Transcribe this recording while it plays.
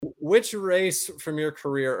which race from your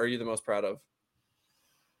career are you the most proud of?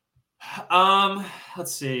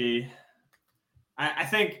 Let's see. I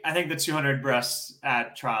think the 200 breasts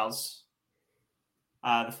at trials,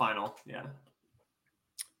 the final. Yeah.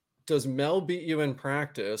 Does Mel beat you in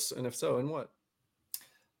practice? And if so, in what?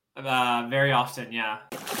 Very often. Yeah.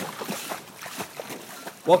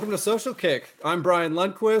 Welcome to Social Kick. I'm Brian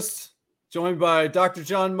Lundquist, joined by Dr.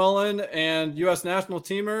 John Mullen and U.S. national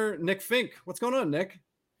teamer Nick Fink. What's going on, Nick?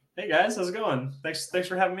 Hey guys, how's it going? Thanks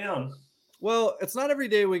for having me on. Well, it's not every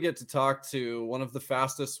day we get to talk to one of the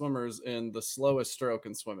fastest swimmers in the slowest stroke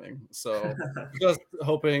in swimming. So just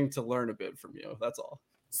hoping to learn a bit from you. That's all.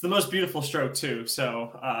 It's the most beautiful stroke too.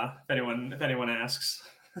 So if anyone asks.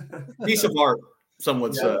 Piece of art, some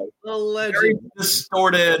would say. Very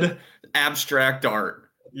distorted, abstract art.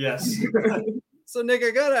 Yes. So, Nick,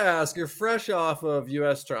 I got to ask, you're fresh off of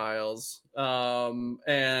U.S. trials,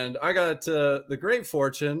 and I got the great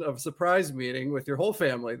fortune of a surprise meeting with your whole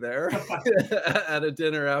family there at a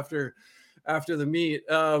dinner after the meet.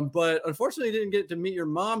 But unfortunately, didn't get to meet your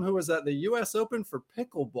mom, who was at the U.S. Open for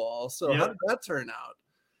pickleball. So how did that turn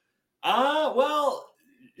out? Well,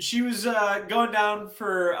 she was going down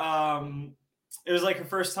for it was like her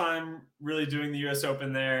first time really doing the U.S.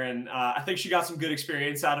 Open there, and I think she got some good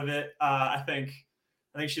experience out of it. I think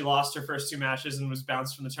she lost her first two matches and was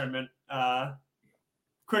bounced from the tournament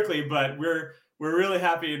quickly, but we're really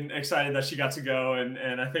happy and excited that she got to go,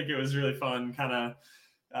 and I think it was really fun, kind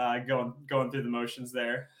of going through the motions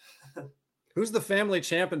there. Who's the family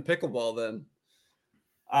champ in pickleball then?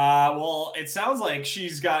 Well, it sounds like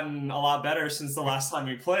she's gotten a lot better since the last time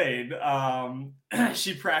we played.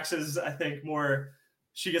 She practices, I think, more.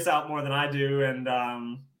 She gets out more than I do, and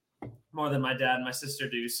more than my dad and my sister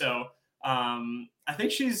do. So I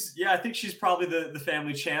think she's probably the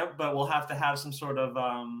family champ. But we'll have to have some sort of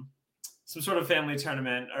family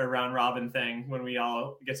tournament or round robin thing when we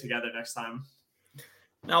all get together next time.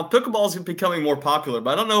 Now, pickleball is becoming more popular,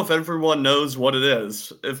 but I don't know if everyone knows what it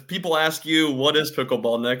is. If people ask you, what is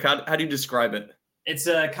pickleball, Nick, how do you describe it? It's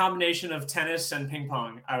a combination of tennis and ping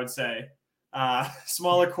pong, I would say.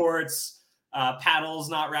 Smaller courts,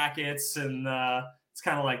 paddles, not rackets, and it's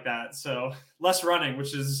kind of like that. So less running,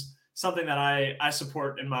 which is something that I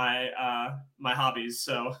support in my hobbies.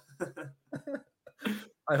 So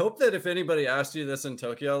I hope that if anybody asked you this in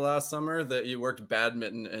Tokyo last summer, that you worked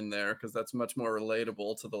badminton in there, because that's much more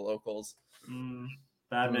relatable to the locals.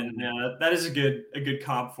 Badminton, yeah, that is a good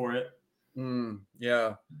comp for it.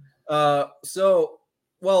 Yeah. So,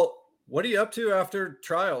 well, what are you up to after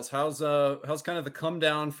trials? How's kind of the come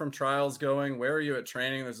down from trials going? Where are you at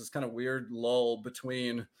training? There's this kind of weird lull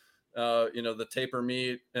between, the taper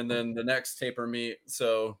meet and then the next taper meet.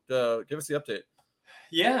 So, give us the update.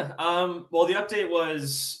 Yeah. Well, the update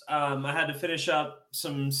was I had to finish up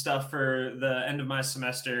some stuff for the end of my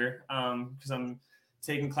semester because I'm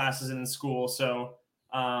taking classes in school. So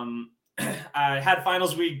I had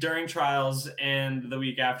finals week during trials and the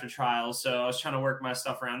week after trials. So I was trying to work my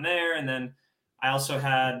stuff around there. And then I also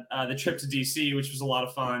had the trip to DC, which was a lot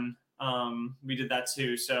of fun. We did that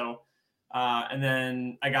too. So and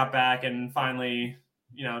then I got back and finally,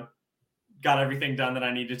 got everything done that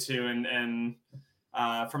I needed to. And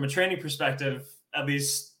from a training perspective, at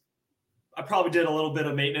least I probably did a little bit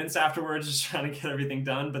of maintenance afterwards, just trying to get everything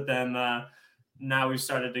done. But then now we've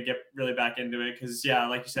started to get really back into it because, yeah,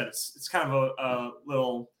 like you said, it's kind of a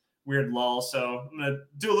little weird lull. So I'm gonna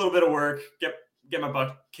do a little bit of work, get my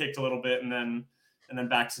butt kicked a little bit, and then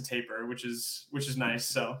back to taper, which is nice.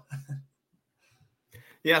 So.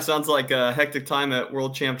 Yeah, sounds like a hectic time at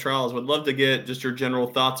World Champ Trials. Would love to get just your general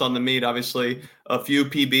thoughts on the meet. Obviously, a few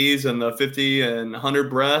PBs in the 50 and 100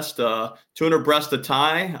 breast, 200 breast to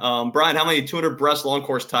tie. Brian, how many 200 breast long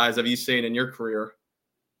course ties have you seen in your career?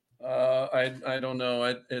 I don't know.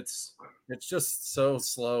 It's just so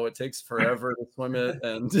slow. It takes forever to swim it,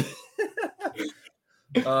 and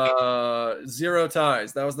 0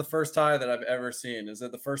 ties. That was the first tie that I've ever seen. Is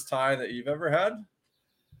it the first tie that you've ever had?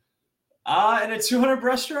 In a 200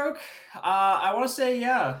 breaststroke, I want to say,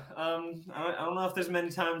 yeah. I don't know if there's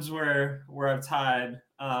many times where I've tied,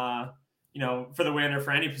 for the win or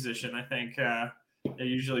for any position. I think they're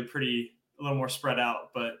usually a little more spread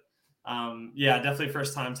out. But yeah, definitely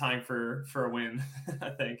first time tying for a win,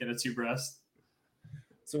 I think, in a 2 breast.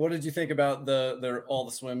 So what did you think about all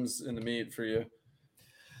the swims in the meet for you?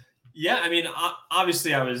 Yeah, I mean,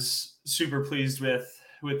 obviously I was super pleased with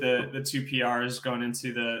the 2 PRs going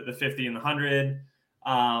into the 50 and the 100.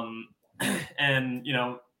 And,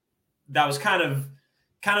 that was kind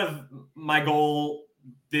of my goal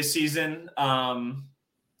this season.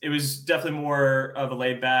 it was definitely more of a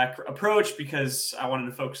laid back approach because I wanted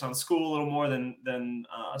to focus on school a little more than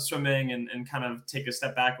swimming and kind of take a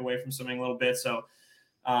step back away from swimming a little bit. So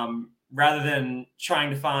rather than trying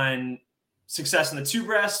to find success in the 2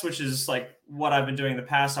 breast, which is like what I've been doing in the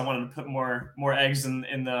past, I wanted to put more eggs in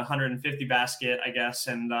the 150 basket, I guess.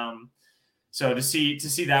 And so to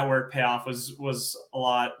see that work pay off was a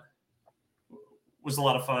lot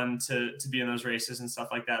of fun to be in those races and stuff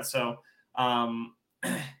like that. So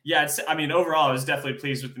yeah, overall I was definitely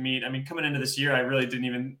pleased with the meet. I mean, coming into this year, I really didn't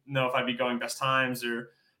even know if I'd be going best times or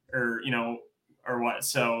what.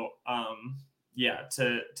 So yeah,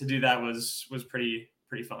 to do that was pretty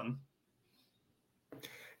fun.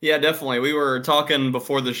 Yeah, definitely. We were talking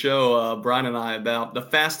before the show, Brian and I, about the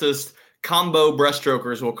fastest combo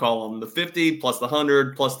breaststrokers, we'll call them, the 50 plus the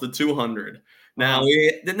 100 plus the 200. Now,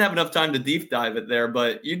 we didn't have enough time to deep dive it there,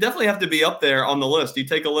 but you definitely have to be up there on the list. You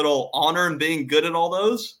take a little honor in being good at all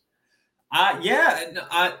those? Yeah,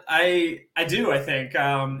 I do, I think.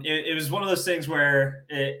 It was one of those things where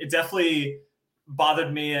it definitely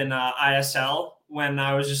bothered me in ISL when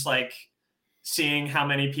I was just like seeing how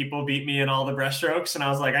many people beat me in all the breaststrokes, and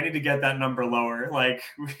I was like, I need to get that number lower. Like,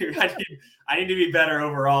 I need to be better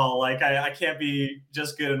overall. Like, I can't be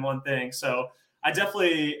just good in one thing. So I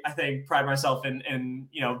think pride myself in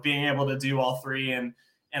being able to do all 3, and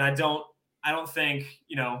I don't think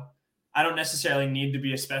I don't necessarily need to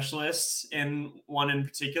be a specialist in one in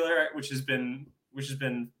particular, which has been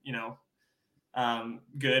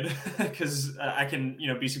good because I can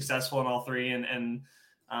be successful in all 3 and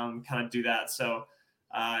kind of do that. So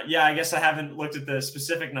yeah, I guess I haven't looked at the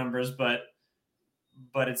specific numbers, but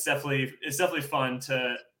it's definitely fun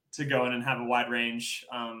to go in and have a wide range,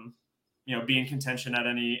 be in contention at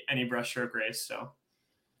any breaststroke race. So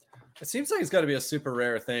it seems like it's got to be a super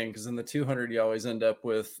rare thing because in the 200 you always end up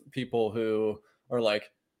with people who are like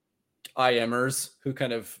IMers who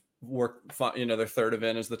kind of work, their third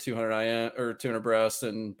event is the 200 IM or 200 breast,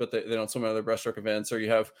 but they don't swim other breaststroke events. Or you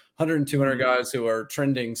have 100 and 200 guys who are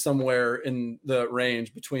trending somewhere in the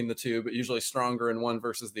range between the two, but usually stronger in one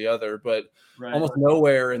versus the other. But almost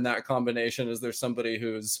nowhere in that combination is there somebody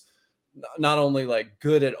who's not only like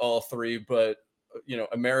good at all 3, but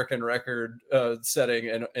American record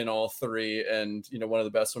setting in all 3, and one of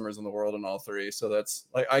the best swimmers in the world in all 3. So that's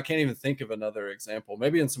like, I can't even think of another example.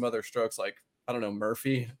 Maybe in some other strokes, like I don't know,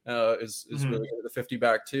 Murphy is really good at the 50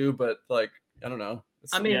 back too, but like I don't know.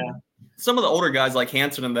 Some of the older guys like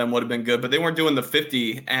Hansen and them would have been good, but they weren't doing the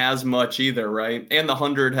 50 as much either, right? And the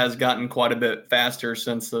 100 has gotten quite a bit faster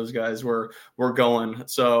since those guys were going.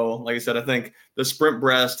 So, like I said, I think the sprint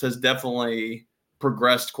breast has definitely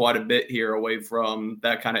progressed quite a bit here away from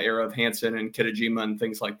that kind of era of Hansen and Kitajima and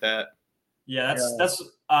things like that. Yeah, that's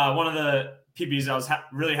one of the PBs I was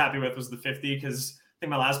really happy with was the 50 because I think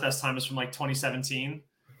my last best time was from like 2017.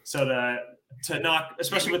 So to knock,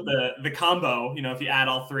 especially with the combo, if you add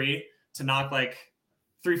all 3, to knock like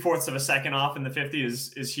 3/4 of a second off in the 50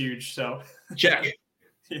 is huge. So check.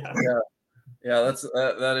 Yeah.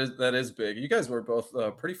 That is big. You guys were both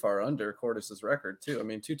pretty far under Cordis's record too. I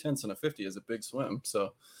mean, 2/10 in a 50 is a big swim.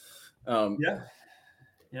 So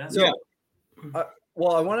yeah. So,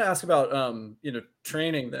 well, I want to ask about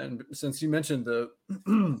training then, since you mentioned the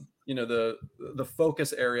the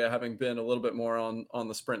focus area having been a little bit more on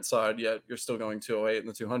the sprint side, yet you're still going 208 in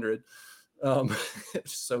the 200.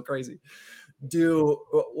 It's so crazy. Can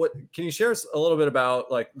you share us a little bit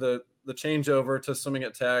about like the changeover to swimming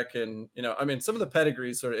at Tech? And some of the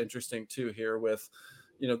pedigree is sort of interesting too here with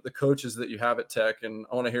the coaches that you have at Tech, and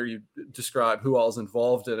I want to hear you describe who all is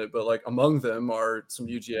involved in it. But like among them are some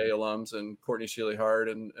UGA alums and Courtney Sheely-Hart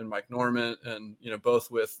and Mike Norman, and both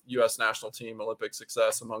with U.S. national team Olympic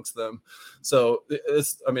success amongst them. So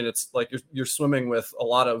it's like you're swimming with a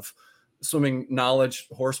lot of swimming knowledge,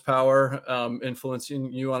 horsepower,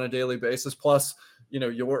 influencing you on a daily basis. Plus,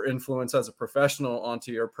 your influence as a professional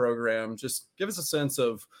onto your program. Just give us a sense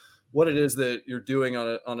of what it is that you're doing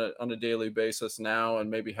on a daily basis now, and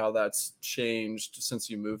maybe how that's changed since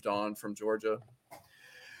you moved on from Georgia.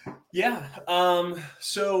 Yeah.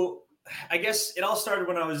 So I guess it all started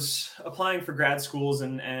when I was applying for grad schools,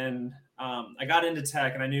 and I got into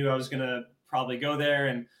Tech, and I knew I was going to probably go there.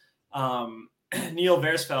 And Neil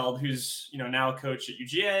Versfeld, who's now a coach at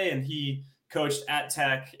UGA, and he coached at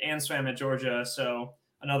Tech and swam at Georgia. So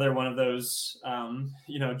another one of those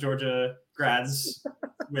Georgia grads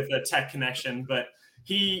with a Tech connection. But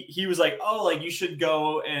he was like, oh, like you should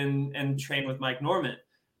go and train with Mike Norman.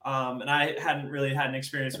 And I hadn't really had an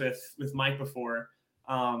experience with Mike before.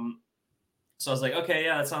 So I was like, okay,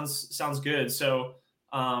 yeah, that sounds good. So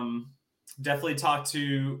definitely talked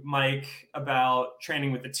to Mike about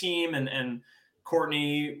training with the team, and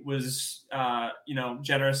Courtney was,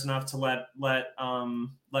 generous enough to let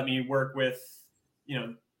me work with,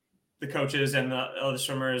 the coaches and the other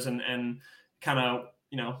swimmers and kind of,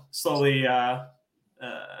 slowly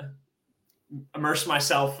immerse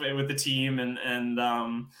myself with the team.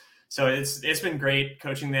 So it's been great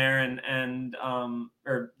coaching there,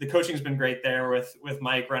 or the coaching has been great there with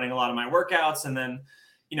Mike running a lot of my workouts. And then,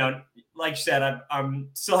 like you said, I'm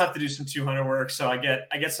still have to do some 200 work. So I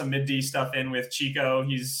get some mid D stuff in with Chico.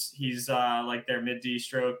 He's like their mid D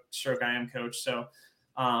stroke IM coach. So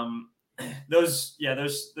those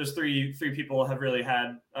three people have really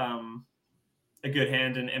had a good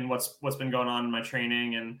hand in what's been going on in my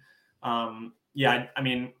training. And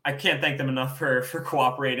I can't thank them enough for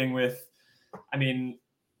cooperating with.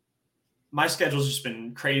 My schedule's just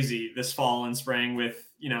been crazy this fall and spring with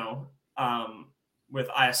with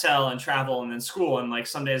ISL and travel and then school. And like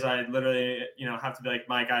some days I literally have to be like,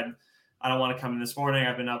 Mike, I don't want to come in this morning.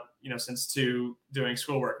 I've been up since 2 doing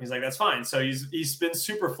schoolwork. He's like, that's fine. So he's been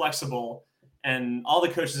super flexible, and all the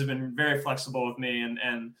coaches have been very flexible with me,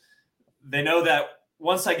 and they know that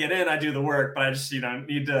once I get in, I do the work, but I just,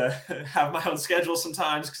 need to have my own schedule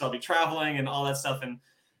sometimes because I'll be traveling and all that stuff. And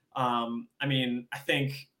I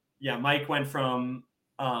think, Mike went from,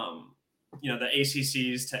 the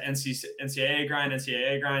ACCs to NCAA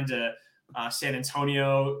grind to San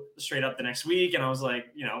Antonio straight up the next week. And I was like,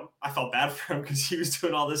 I felt bad for him because he was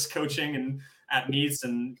doing all this coaching and at meets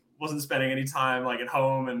and wasn't spending any time like at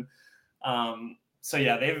home. And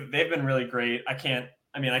they've been really great. I can't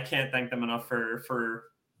thank them enough for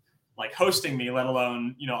like hosting me, let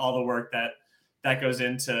alone, all the work that goes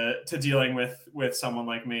into dealing with someone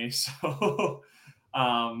like me. So,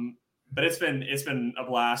 but it's been a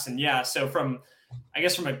blast. And so from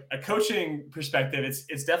a coaching perspective,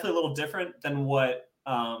 it's definitely a little different than what,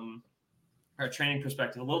 our training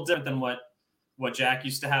perspective, a little different than what Jack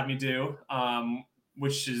used to have me do,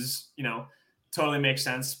 which is, totally makes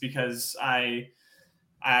sense because I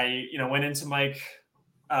went into Mike,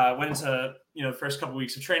 the first couple of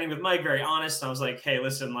weeks of training with Mike, very honest. And I was like, hey,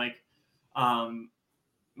 listen, like,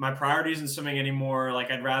 my priority isn't swimming anymore. Like,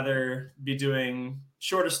 I'd rather be doing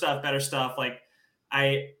shorter stuff, better stuff. Like,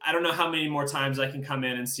 I don't know how many more times I can come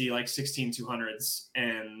in and see like 16 200s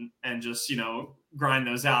and just, grind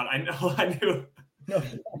those out. I knew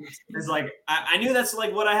it's like, I knew that's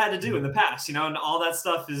like what I had to do in the past, and all that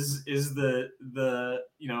stuff is the,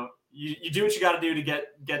 you do what you got to do to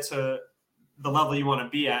get to the level you want to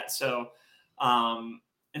be at. So, and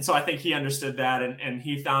so I think he understood that, and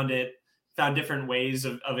he found different ways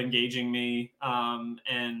of engaging me, and,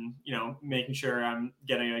 making sure I'm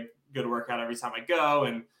getting a good workout every time I go.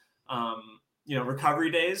 And,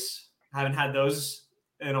 recovery days, I haven't had those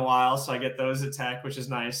in a while. So I get those at Tech, which is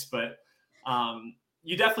nice. But,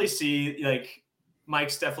 you definitely see like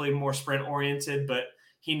Mike's definitely more sprint oriented, but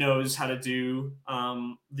he knows how to do,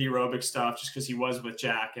 the aerobic stuff just because he was with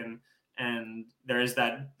Jack, and there is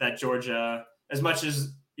that Georgia, as much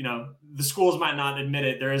as, the schools might not admit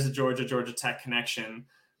it, there is a Georgia Tech connection.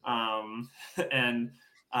 And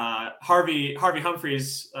Harvey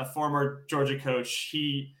Humphreys, a former Georgia coach,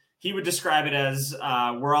 he would describe it as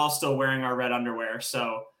we're all still wearing our red underwear.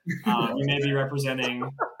 So we may be representing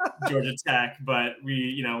Georgia Tech, but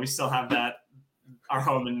we still have that, our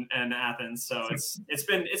home in Athens. So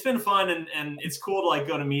it's been fun, and it's cool to like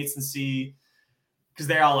go to meets and see, because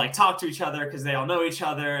they all like talk to each other because they all know each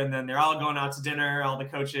other, and then they're all going out to dinner, all the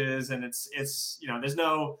coaches, and it's there's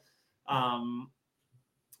no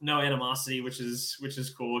animosity, which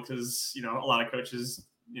is cool because a lot of coaches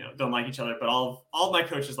don't like each other, but all of my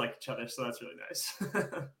coaches like each other, so that's really nice.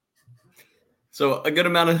 So a good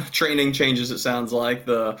amount of training changes, it sounds like.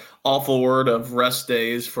 The awful word of rest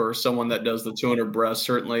days for someone that does the 200 breast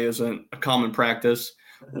certainly isn't a common practice.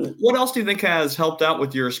 What else do you think has helped out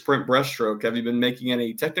with your sprint breaststroke? Have you been making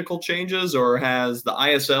any technical changes, or has the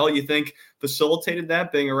ISL, you think, facilitated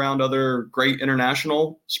that, being around other great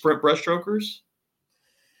international sprint breaststrokers?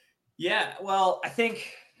 Yeah, well, I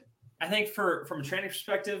think from a training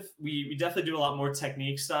perspective, we definitely do a lot more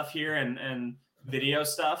technique stuff here and video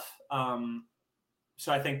stuff.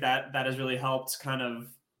 So I think that has really helped kind of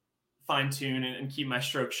fine tune and keep my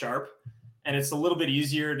stroke sharp. And it's a little bit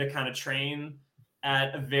easier to kind of train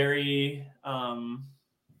at a very,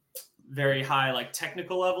 very high, like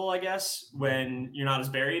technical level, I guess, when you're not as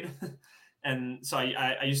buried. And so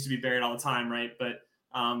I used to be buried all the time. Right. But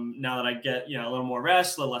now that I get, a little more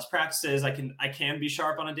rest, a little less practices, I can be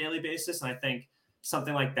sharp on a daily basis. And I think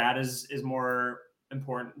something like that is more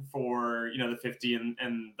important for, the 50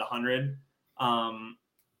 and the 100.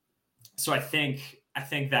 So I think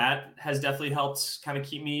that has definitely helped kind of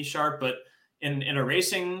keep me sharp. But in a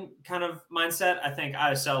racing kind of mindset, I think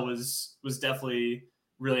ISL was definitely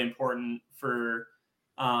really important for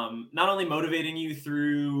not only motivating you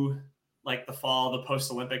through like the fall, the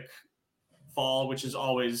post-Olympic fall, which is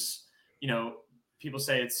always, people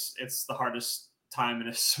say it's the hardest time in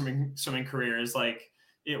a swimming career, is like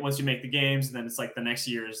once you make the games, and then it's like the next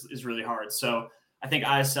year is really hard. So I think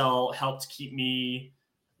ISL helped keep me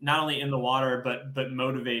not only in the water but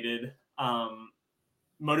motivated,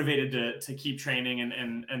 to keep training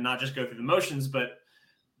and not just go through the motions, but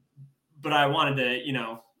I wanted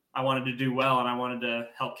to do well, and I wanted to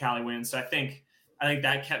help Cali win. So I think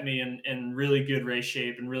that kept me in really good race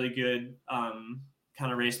shape and really good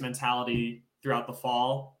kind of race mentality throughout the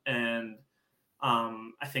fall. And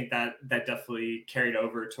I think that definitely carried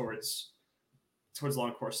over towards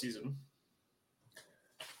long course season.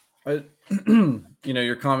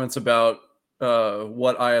 Your comments about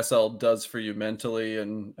what ISL does for you mentally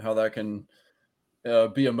and how that can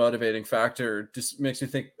be a motivating factor just makes me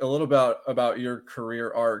think a little about your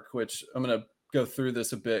career arc, which I'm going to go through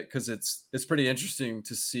this a bit because it's pretty interesting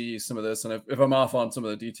to see some of this. And if I'm off on some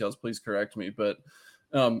of the details, please correct me. But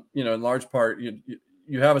in large part,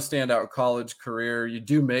 you have a standout college career. You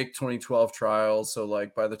do make 2012 trials, so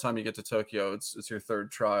like by the time you get to Tokyo, it's your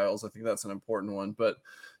third trials. I think that's an important one. But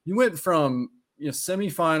you went from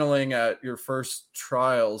semifinaling at your first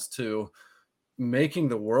trials to making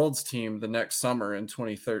the Worlds team the next summer in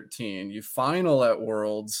 2013. You final at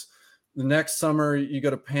Worlds. The next summer, you go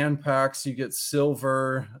to Pan Pacs, you get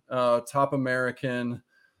silver, top American.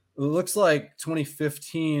 It looks like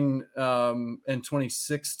 2015 and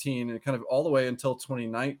 2016, and kind of all the way until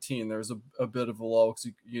 2019, there's a bit of a lull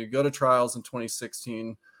because you go to trials in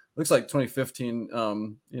 2016. Looks like 2015, it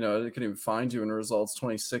couldn't even find you in results.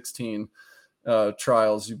 2016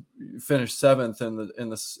 trials, you finished seventh in the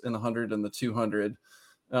 100 and the 200.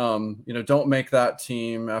 Don't make that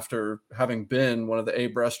team after having been one of the A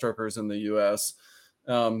breaststrokers in the U.S.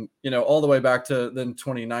 All the way back to then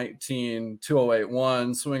 2019,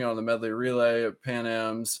 2081, swimming on the medley relay at Pan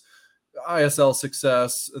Am's, ISL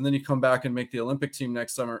success, and then you come back and make the Olympic team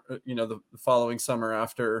next summer, the following summer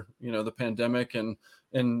after, the pandemic and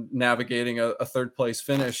navigating a third place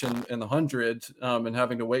finish in the 100 and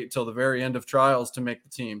having to wait till the very end of trials to make the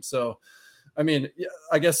team. So, I mean,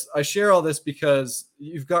 I guess I share all this because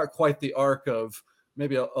you've got quite the arc of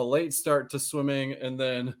maybe a late start to swimming and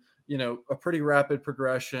then, a pretty rapid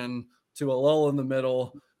progression to a lull in the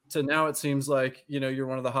middle to now it seems like, you're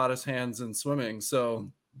one of the hottest hands in swimming.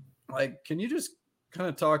 So like, can you just kind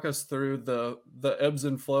of talk us through the ebbs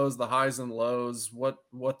and flows, the highs and lows, what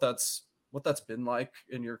that's been like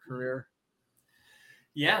in your career?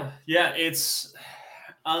 Yeah. It's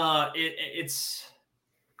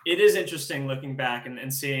it is interesting looking back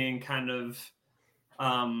and seeing kind of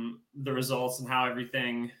the results and how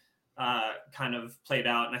everything kind of played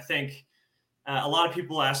out. And I think a lot of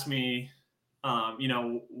people ask me,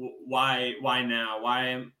 why now? Why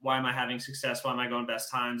am I having success? Why am I going best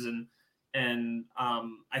times? And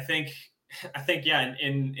I think yeah,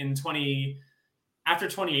 in 20 after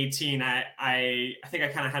 2018, I think I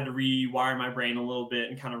kind of had to rewire my brain a little bit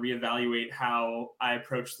and kind of reevaluate how I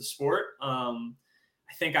approach the sport. I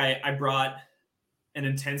think I brought an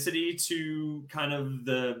intensity to kind of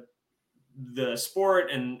the sport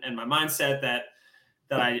and my mindset that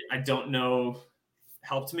I don't know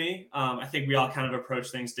helped me. I think we all kind of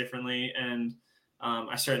approach things differently, and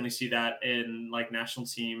I certainly see that in like national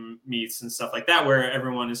team meets and stuff like that, where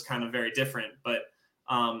everyone is kind of very different. But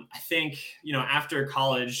I think, after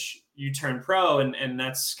college, you turn pro and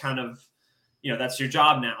that's kind of, that's your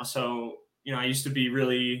job now. So, I used to be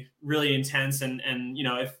really, really intense. And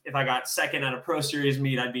if I got second at a pro series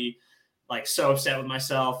meet, I'd be like so upset with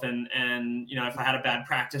myself. And if I had a bad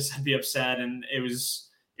practice, I'd be upset. And it was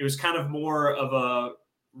kind of more of a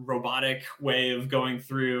robotic way of going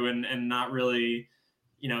through and not really,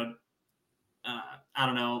 I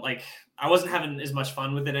don't know, like I wasn't having as much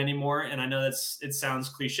fun with it anymore. And I know it sounds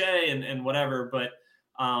cliche and whatever, but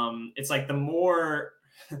it's like the more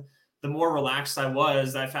relaxed I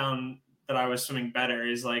was, I found that I was swimming better.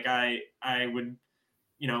 Is like I would,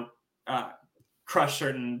 crush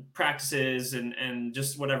certain practices and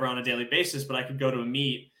just whatever on a daily basis, but I could go to a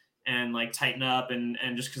meet and like tighten up and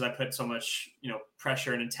just because I put so much,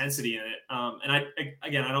 pressure and intensity in it. And I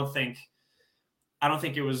don't think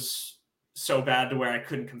it was so bad to where I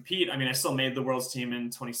couldn't compete. I mean, I still made the Worlds team in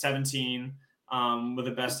 2017 with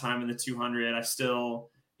the best time in the 200. I still,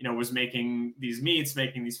 was making these meets,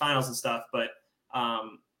 making these finals and stuff. But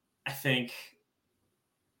I think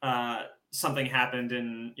something happened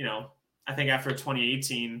in, I think after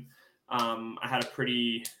 2018, I had a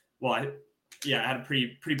pretty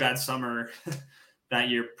bad summer that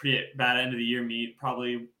year, pretty bad end of the year meet,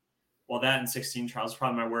 probably. Well, that and 16 trials,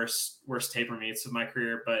 probably my worst taper meets of my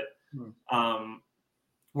career. But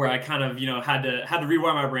where I kind of, had to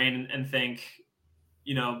rewire my brain and think,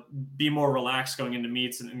 be more relaxed going into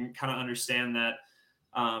meets and kind of understand that,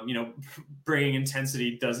 bringing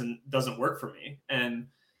intensity doesn't work for me. And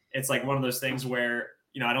it's like one of those things where,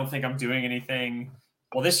 I don't think I'm doing anything.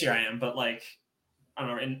 Well, this year I am, but like, I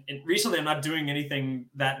don't know. And recently I'm not doing anything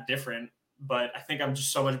that different, but I think I'm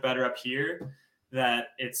just so much better up here that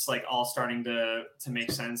it's like all starting to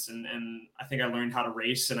make sense. And I think I learned how to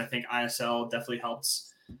race, and I think ISL definitely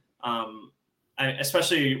helps.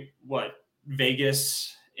 Especially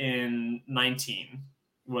Vegas in 19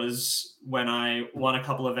 was when I won a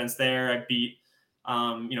couple events there. I beat,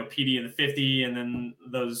 PD in the 50, and then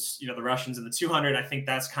those, the Russians in the 200. I think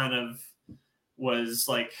that's kind of was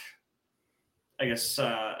like, I guess,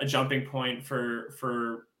 a jumping point for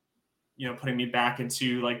putting me back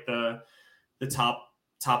into like the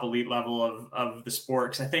top elite level of the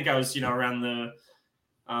sport. Cause I think I was, around the,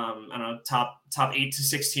 I don't know, top 8 to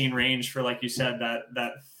 16 range for, like you said,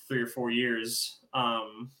 that 3 or 4 years.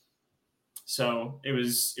 So it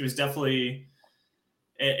was definitely,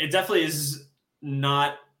 it definitely is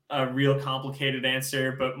not a real complicated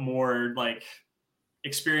answer, but more like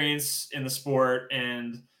experience in the sport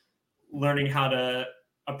and learning how to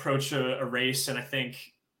approach a race. And I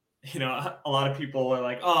think, a lot of people are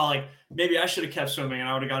like, oh, like maybe I should have kept swimming and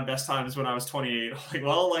I would have gotten best times when I was 28. Like,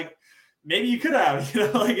 well, like maybe you could have,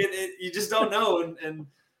 like you just don't know. And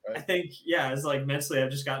right. I think, yeah, it's like mentally I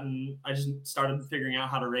just started figuring out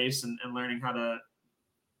how to race and learning how to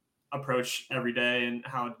approach every day and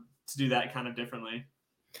how to do that kind of differently.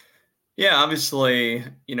 Yeah, obviously,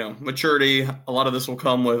 maturity, a lot of this will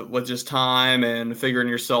come with just time and figuring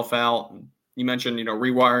yourself out. You mentioned,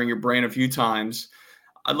 rewiring your brain a few times.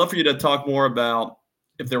 I'd love for you to talk more about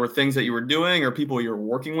if there were things that you were doing or people you were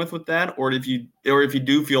working with that, or if you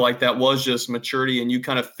do feel like that was just maturity and you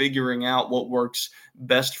kind of figuring out what works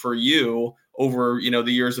best for you over,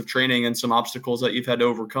 the years of training and some obstacles that you've had to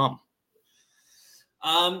overcome.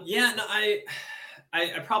 Yeah, no, I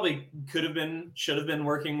probably should have been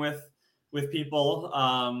working with people,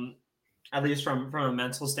 at least from a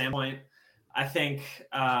mental standpoint. I think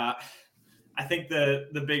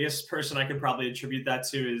the biggest person I could probably attribute that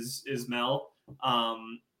to is Mel.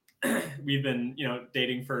 We've been,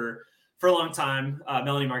 dating for a long time.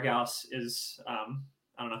 Melanie Margaus is, I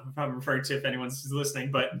don't know if I'm referring to if anyone's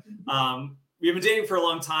listening, but we've been dating for a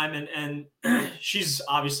long time, and she's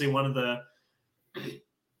obviously one of the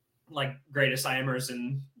like greatest IMers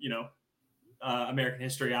in, American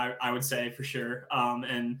history, I would say for sure.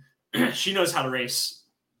 And she knows how to race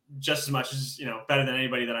just as much as, better than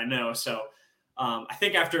anybody that I know. So I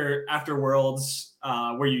think after Worlds,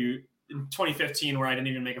 in 2015, where I didn't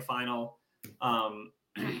even make a final, I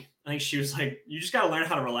think she was like, you just got to learn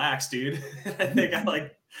how to relax, dude. I think I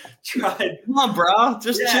like tried. Come on, bro.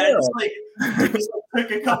 Just chill. It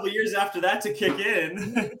took a couple of years after that to kick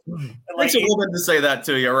in. It takes a woman to say that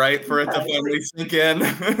to you, right? For it to finally sink in.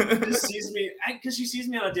 Just sees me, because she sees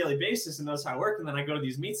me on a daily basis and knows how I work. And then I go to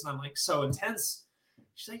these meets and I'm like so intense.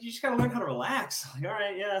 She's like, you just got to learn how to relax. I'm like, all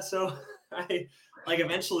right, yeah. So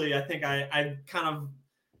eventually I think I kind of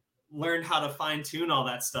learned how to fine tune all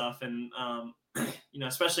that stuff. And,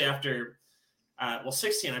 especially after,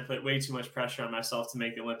 16, I put way too much pressure on myself to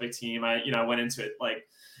make the Olympic team. I went into it like,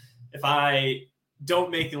 if I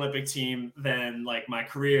don't make the Olympic team, then like my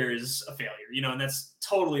career is a failure, and that's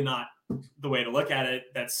totally not the way to look at it.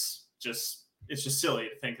 It's just silly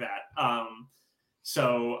to think that.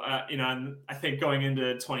 So, and I think going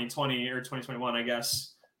into 2020 or 2021, I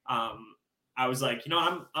guess, I was like,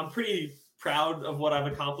 I'm pretty proud of what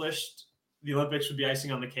I've accomplished. The Olympics would be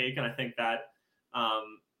icing on the cake. And I think that,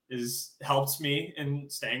 helped me in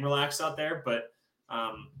staying relaxed out there. But,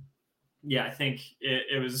 yeah, I think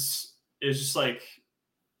it was just like,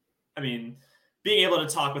 I mean, being able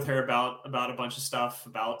to talk with her about a bunch of stuff,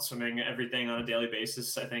 about swimming, everything on a daily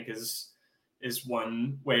basis, I think is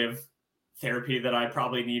one way of therapy that I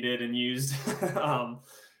probably needed and used.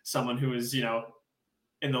 Someone who was,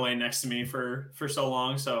 in the lane next to me for so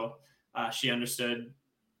long. So she understood,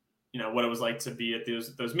 what it was like to be at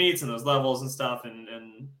those meets and those levels and stuff. And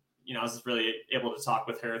I was really able to talk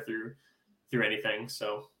with her through anything.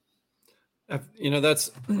 So,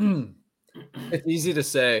 that's, it's easy to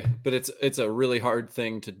say, but it's a really hard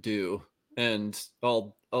thing to do. And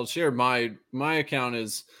I'll share my account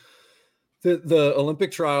is The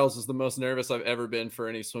Olympic trials is the most nervous I've ever been for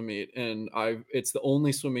any swim meet, and it's the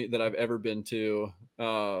only swim meet that I've ever been to.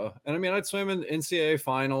 And I mean, I'd swim in NCAA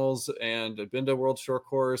finals, and I'd been to World Short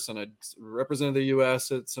Course, and I'd represented the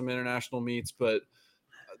U.S. at some international meets, but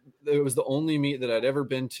it was the only meet that I'd ever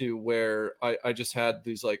been to where I just had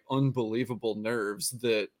these like unbelievable nerves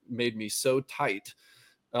that made me so tight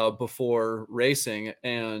before racing.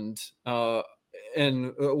 And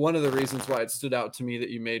one of the reasons why it stood out to me that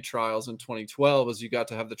you made trials in 2012 is you got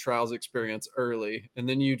to have the trials experience early, and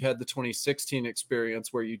then you'd had the 2016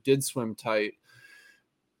 experience where you did swim tight,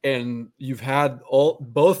 and you've had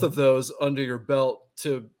both of those under your belt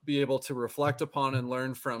to be able to reflect upon and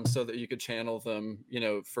learn from, so that you could channel them,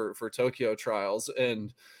 for Tokyo trials.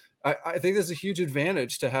 And I think there's a huge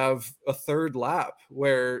advantage to have a third lap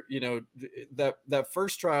where, that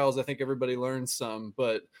first trials, I think everybody learns some,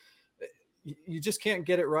 but you just can't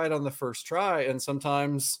get it right on the first try. And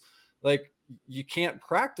sometimes like you can't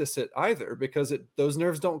practice it either, because those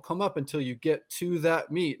nerves don't come up until you get to that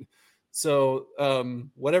meet. So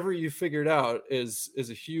whatever you figured out is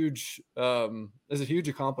a huge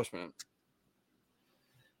accomplishment.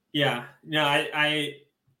 Yeah, no,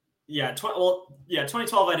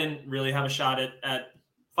 2012, I didn't really have a shot at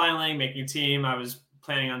finally making a team. I was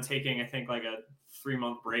planning on taking, I think, like a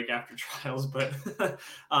 3-month break after trials, but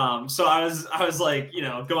so I was like,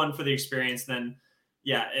 going for the experience. Then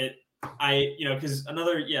because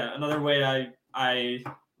another way I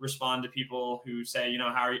respond to people who say,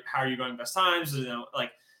 how are you going best times,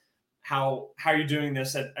 like how are you doing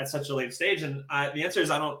this at such a late stage? And the answer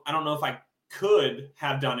is I don't know if I could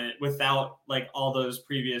have done it without like all those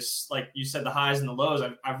previous, like you said, the highs and the lows.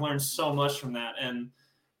 I've learned so much from that. And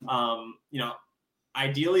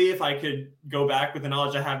ideally, if I could go back with the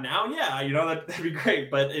knowledge I have now, that'd be great.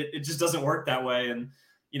 But it just doesn't work that way. And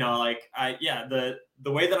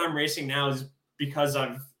the way that I'm racing now is because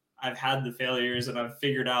I've had the failures and I've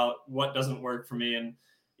figured out what doesn't work for me. And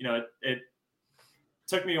it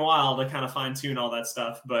took me a while to kind of fine tune all that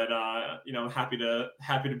stuff. But I'm happy to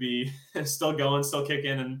be still going, still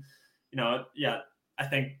kicking. And I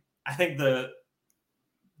think the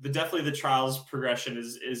definitely the trials progression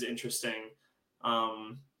is interesting.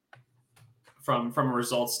 From a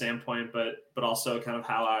results standpoint, but also kind of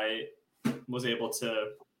how I was able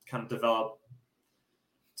to kind of develop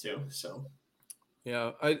too. So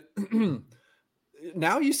yeah,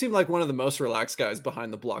 now you seem like one of the most relaxed guys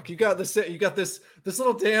behind the block. You got this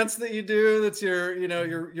little dance that you do that's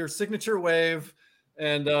your signature wave.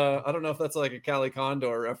 And I don't know if that's like a Cali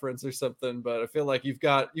Condor reference or something, but I feel like you've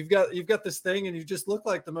got this thing, and you just look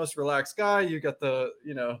like the most relaxed guy. You got the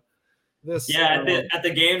this. Yeah, at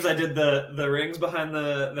the games, I did the rings behind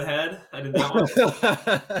the head. I did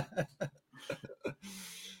that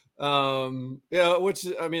one. Yeah, which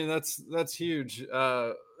I mean that's huge.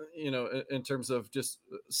 In terms of just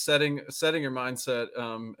setting your mindset,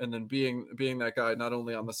 and then being that guy not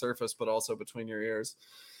only on the surface but also between your ears.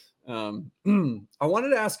 I wanted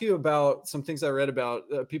to ask you about some things I read about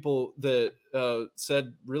people that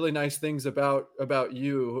said really nice things about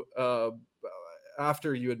you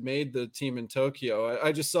after you had made the team in Tokyo.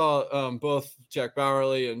 I just saw both Jack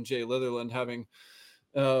Bowerly and Jay Litherland having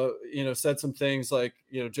said some things like,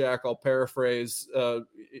 Jack, I'll paraphrase,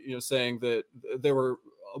 saying that there were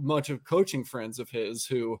a bunch of coaching friends of his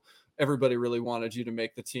who everybody really wanted you to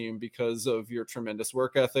make the team because of your tremendous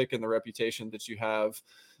work ethic and the reputation that you have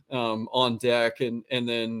on deck. And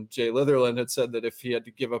then Jay Litherland had said that if he had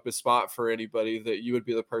to give up his spot for anybody, that you would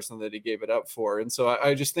be the person that he gave it up for. And so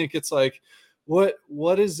I just think it's like,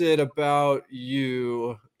 what is it about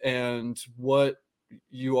you and what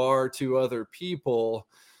you are to other people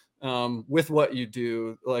with what you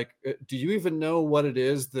do? Like, do you even know what it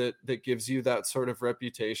is that gives you that sort of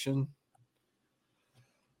reputation?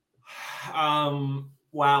 Wow.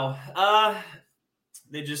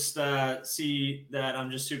 They just see that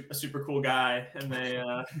I'm just a super cool guy, and they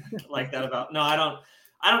like that about. No, I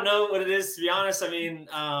don't know what it is, to be honest. I mean,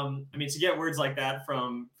 to get words like that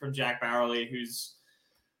from Jack Bowerly, who's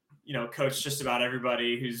coached just about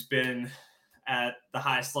everybody, who's been at the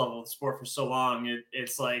highest level of the sport for so long,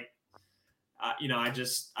 it's like, I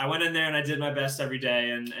went in there and I did my best every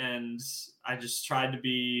day, and I just tried to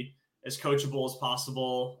be as coachable as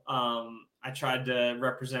possible. I tried to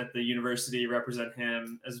represent the university, represent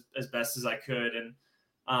him as best as I could. And,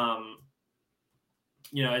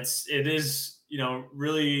 it is,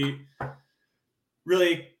 really,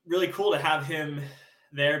 really, really cool to have him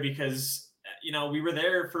there because, we were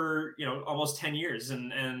there for, almost 10 years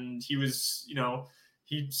and he was,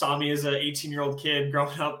 he saw me as an 18-year-old kid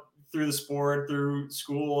growing up through the sport, through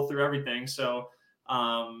school, through everything. So,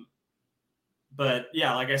 but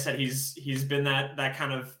yeah, like I said, he's been that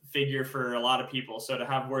kind of figure for a lot of people. So to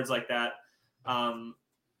have words like that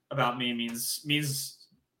about me means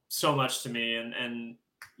so much to me. And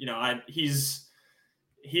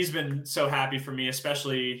he's been so happy for me,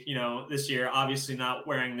 especially, this year, obviously not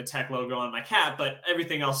wearing the Tech logo on my cap, but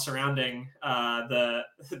everything else surrounding the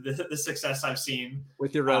success I've seen.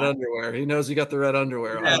 With your red underwear. He knows you got the red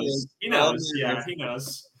underwear on. He knows. Yeah, he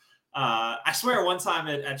knows. I swear one time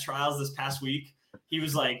at trials this past week, he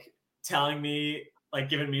was like telling me, like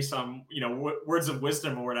giving me some, words of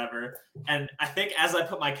wisdom or whatever. And I think as I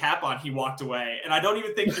put my cap on, he walked away. And I don't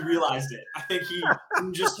even think he realized it. I think he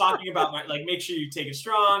was just talking about make sure you take it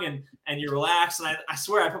strong and you relax. And I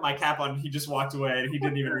swear I put my cap on and he just walked away and he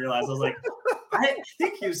didn't even realize. I was like, I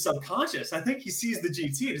think he was subconscious. I think he sees the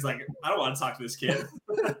GT. He's like, I don't want to talk to this kid.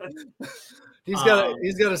 He's got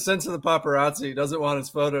a sense of the paparazzi. He doesn't want his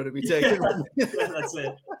photo to be taken. Yeah, that's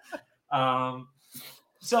it.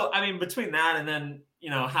 So, I mean, between that and then,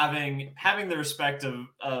 having the respect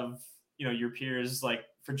of your peers, like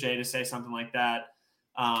for Jay to say something like that,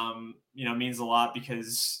 means a lot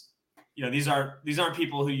because, these aren't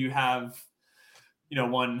people who you have,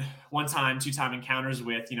 one-time, two-time encounters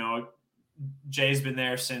with. Jay's been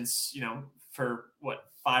there since, for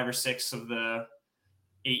 5 or 6 of the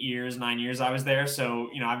 9 years I was there.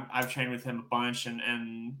 So, I've trained with him a bunch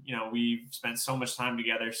and we've spent so much time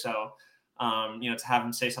together. So, to have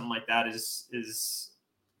him say something like that is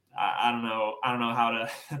I don't know how to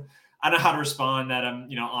I don't know how to respond. That I'm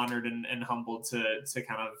honored and humbled to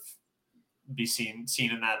kind of be seen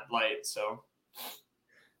in that light. So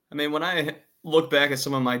I mean, when I look back at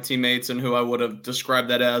some of my teammates and who I would have described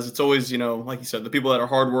that as, it's always, like you said, the people that are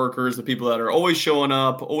hard workers, the people that are always showing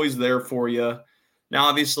up, always there for you. Now,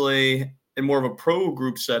 obviously, in more of a pro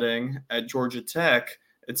group setting at Georgia Tech,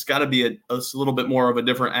 it's got to be a little bit more of a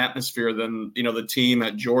different atmosphere than, the team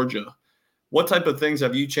at Georgia. What type of things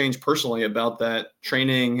have you changed personally about that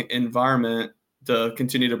training environment to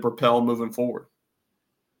continue to propel moving forward?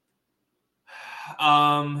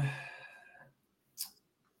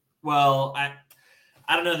 Well, I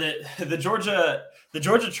don't know that the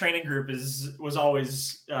Georgia training group was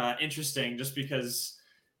always interesting just because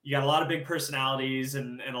you got a lot of big personalities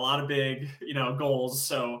and a lot of big, goals.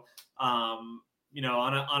 So, on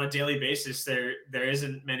a daily basis, there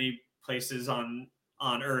isn't many places on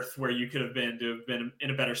earth where you could have been to have been in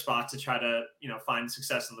a better spot to try to, find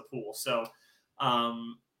success in the pool. So,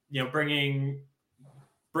 bringing,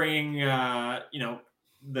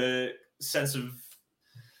 the sense of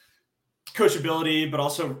coachability, but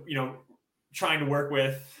also, trying to work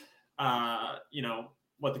with,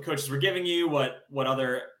 what the coaches were giving you, what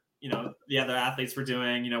other, the other athletes were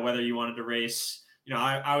doing, whether you wanted to race,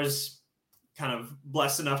 I was kind of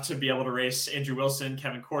blessed enough to be able to race Andrew Wilson,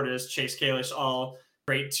 Kevin Cordes, Chase Kalish, all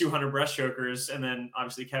great 200 breaststrokers. And then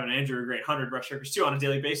obviously Kevin and Andrew are great 100 breaststrokers too on a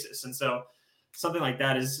daily basis. And so something like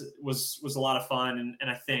that was a lot of fun. And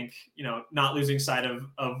I think, not losing sight of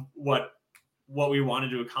what we wanted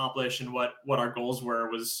to accomplish and what our goals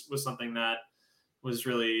were was something that was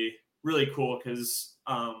really, really cool. Cause,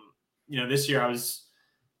 this year I was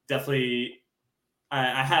definitely,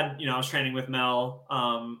 I had, I was training with Mel,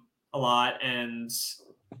 a lot, and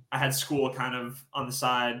I had school kind of on the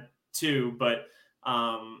side too, but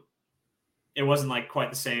it wasn't like quite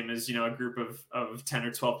the same as, a group of 10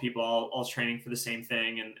 or 12 people all training for the same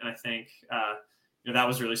thing. And I think, that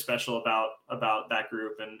was really special about that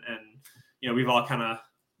group. And we've all kind of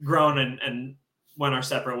grown and went our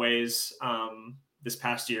separate ways this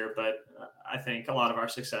past year. But I think a lot of our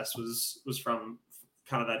success was from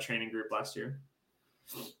kind of that training group last year.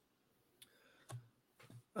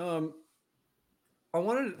 I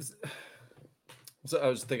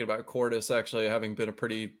was thinking about Cordes actually having been a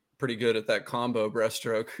pretty good at that combo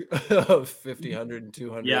breaststroke of 50, 100, and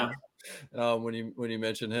 200. Yeah. When you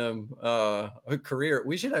mentioned him, a career,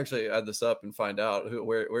 we should actually add this up and find out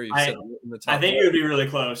where you sit in the top. I think it would be really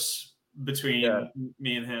close between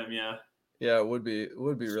me and him. Yeah. Yeah, it would be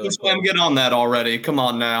really. Let's let him get on that already. Come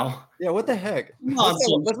on now. Yeah, what the heck? That's not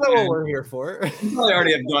what we're here for. We probably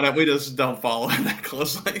already have done it. We just don't follow it that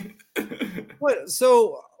closely. What's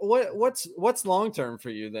long term for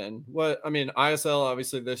you then? ISL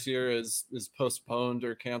obviously this year is postponed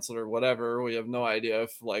or canceled or whatever. We have no idea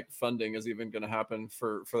if funding is even going to happen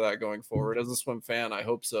for that going forward. As a swim fan, I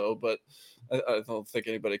hope so, but I don't think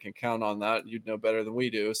anybody can count on that. You'd know better than we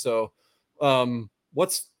do. So,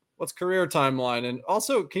 what's career timeline? And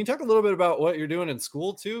also, can you talk a little bit about what you're doing in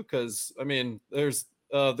school too? Because there's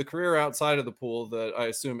the career outside of the pool that I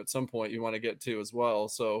assume at some point you want to get to as well.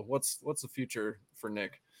 So what's the future for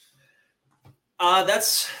Nick?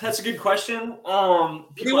 That's a good question.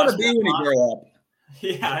 What do you want to be when you grow up?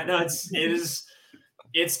 Yeah, I know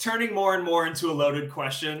it's turning more and more into a loaded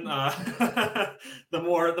question. The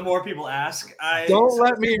more people ask, Don't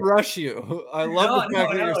let me rush you. I love the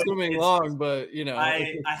fact that you're swimming long, but you know,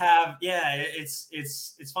 I have, yeah,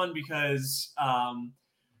 it's fun because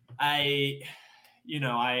I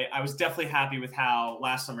was definitely happy with how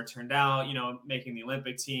last summer turned out. You know, making the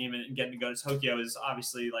Olympic team and getting to go to Tokyo is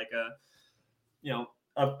obviously like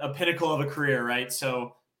a pinnacle of a career, right?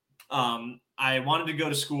 So I wanted to go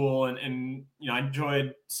to school and I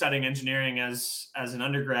enjoyed studying engineering as an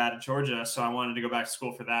undergrad at Georgia. So I wanted to go back to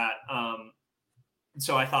school for that.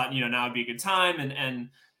 So I thought, now would be a good time. And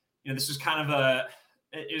this was kind of a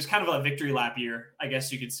victory lap year, I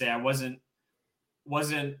guess you could say. I wasn't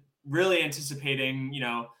really anticipating,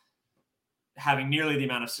 having nearly the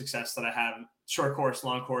amount of success that I had short course,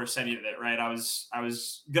 long course, any of it, right? I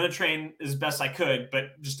was going to train as best I could,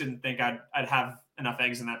 but just didn't think I'd have enough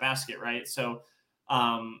eggs in that basket, right? So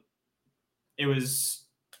it was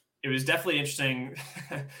definitely interesting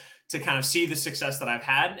to kind of see the success that I've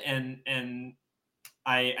had. And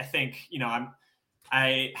I think,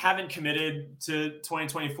 I haven't committed to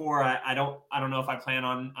 2024. I don't know if I plan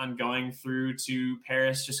on going through to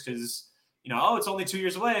Paris just because, it's only 2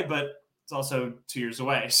 years away, but it's also 2 years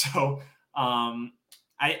away. So I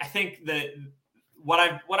think that what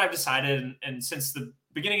I've decided, and since the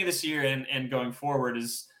beginning of this year and going forward,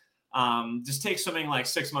 is just take swimming like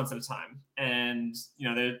 6 months at a time. And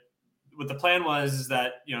what the plan was is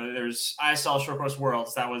that there's ISL short course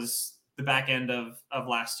worlds. That was the back end of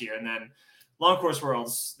last year, and then long course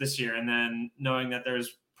worlds this year, and then knowing that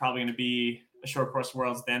there's probably going to be a short course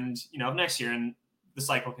worlds at the end of next year, and the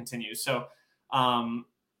cycle continues. So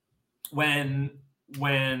when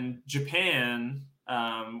Japan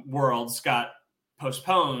worlds got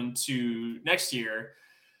postponed to next year,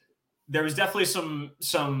 there was definitely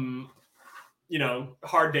some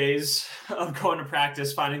hard days of going to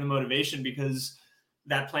practice, finding the motivation, because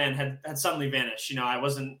that plan had suddenly vanished. I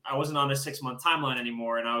wasn't on a 6 month timeline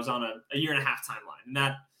anymore, and I was on a year and a half timeline, and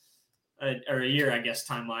that or a year, I guess,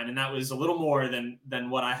 timeline, and that was a little more than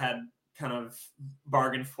what I had kind of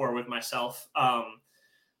bargained for with myself.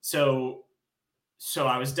 So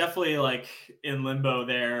I was definitely like in limbo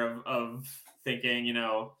there of thinking,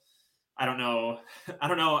 I don't know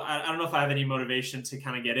if I have any motivation to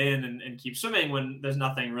kind of get in and keep swimming when there's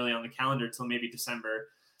nothing really on the calendar till maybe December.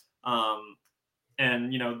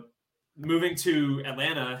 And moving to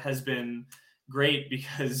Atlanta has been great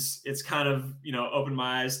because it's kind of opened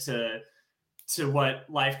my eyes to what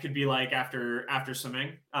life could be like after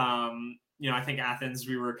swimming. I think Athens,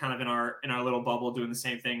 we were kind of in our little bubble doing the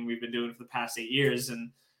same thing we've been doing for the past 8 years,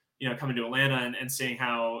 and coming to Atlanta and seeing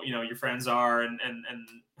how your friends are and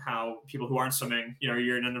how people who aren't swimming,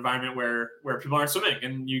 you're in an environment where people aren't swimming,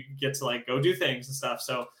 and you get to like go do things and stuff.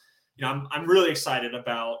 So I'm really excited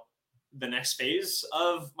about the next phase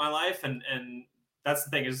of my life, and that's the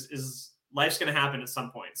thing is life's going to happen at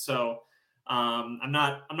some point. So I'm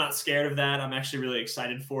not scared of that. I'm actually really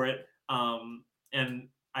excited for it. And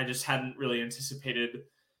I just hadn't really anticipated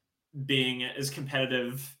being as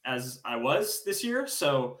competitive as I was this year.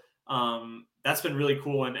 So that's been really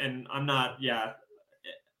cool. And I'm not,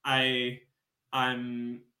 I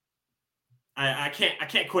can't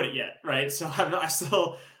quit it yet. Right. So I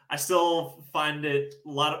still find it a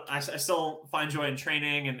lot of, I still find joy in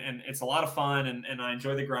training, and it's a lot of fun, and I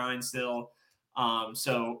enjoy the grind still.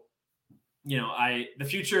 So, the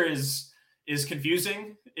future is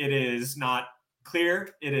confusing. It is not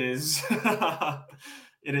clear. It is,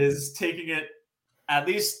 it is taking it, at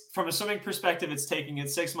least from a swimming perspective, it's taking it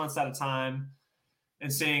 6 months at a time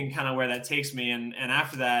and seeing kind of where that takes me. And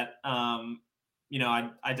after that, I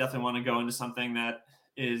definitely want to go into something that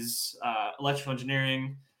is electrical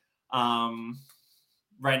engineering.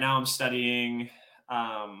 Right now I'm studying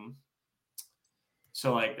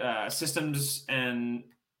systems and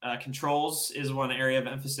controls is one area of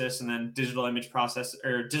emphasis, and then digital image process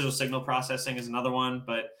or digital signal processing is another one,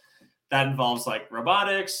 but that involves like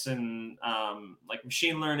robotics and like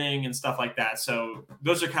machine learning and stuff like that. So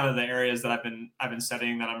those are kind of the areas that I've been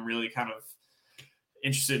studying, that I'm really kind of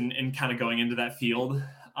interested in kind of going into that field.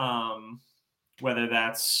 Whether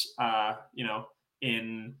that's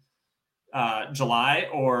in July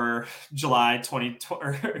or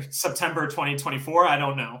September 2024, I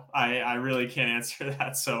don't know. I really can't answer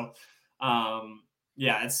that. So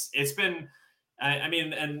it's been,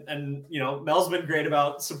 Mel's been great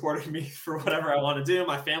about supporting me for whatever I want to do.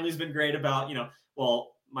 My family's been great about,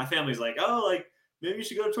 my family's like, oh, like maybe you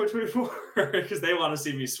should go to 2024 because they want to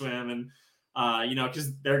see me swim. And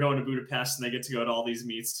because they're going to Budapest and they get to go to all these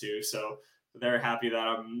meets too. So they're happy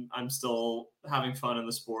that I'm still having fun in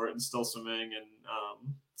the sport and still swimming. And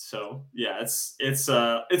so yeah, it's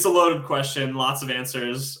a loaded question, lots of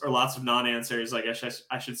answers or lots of non-answers, I guess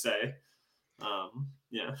I should say.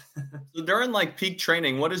 Yeah. So during like peak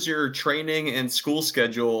training, what does your training and school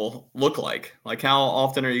schedule look like? Like how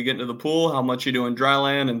often are you getting to the pool? How much you doing dry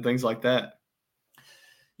land and things like that?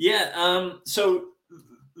 Yeah. So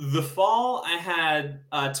the fall I had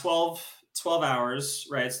 12 hours,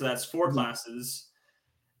 right? So that's 4 classes.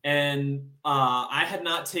 And I had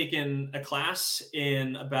not taken a class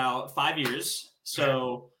in about 5 years.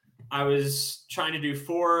 So I was trying to do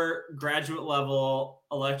 4 graduate level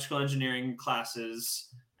electrical engineering classes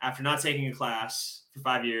after not taking a class for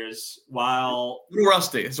 5 years, while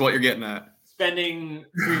Rusty is what you're getting at. Spending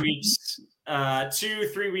 3 weeks,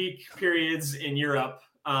 2-3 week periods in Europe.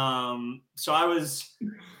 So I was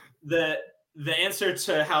the answer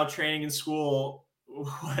to how training in school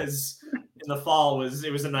was in the fall was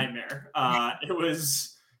a nightmare.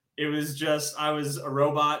 It was just, I was a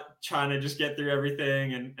robot trying to just get through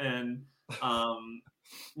everything. And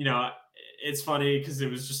it's funny because it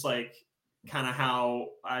was just like kind of how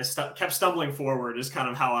I kept stumbling forward is kind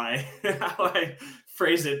of how I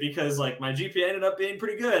phrase it, because like my GPA ended up being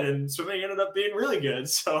pretty good and swimming ended up being really good.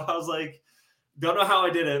 So I was like, don't know how I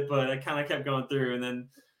did it, but I kind of kept going through. And then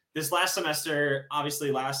this last semester,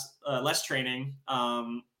 obviously less training,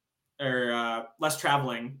 less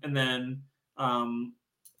traveling. And then I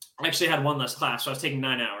actually had 1 less class. So I was taking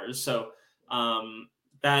 9 hours. So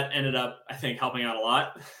that ended up, I think, helping out a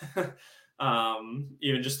lot.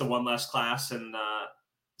 Even just the 1 less class. And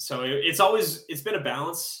so it's been a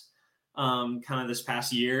balance kind of this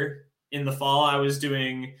past year. In the fall,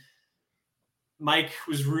 Mike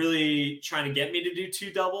was really trying to get me to do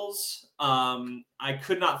 2 doubles. I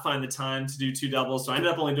could not find the time to do 2 doubles. So I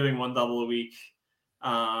ended up only doing 1 double a week.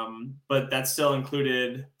 But that still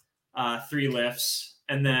included 3 lifts.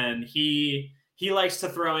 And then he likes to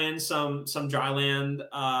throw in some dry land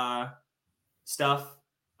stuff,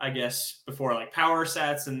 I guess, before like power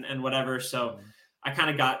sets and whatever. So I kind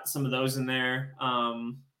of got some of those in there.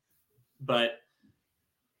 But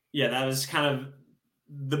yeah, that was kind of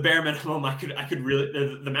the bare minimum I could really,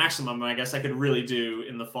 the maximum I guess I could really do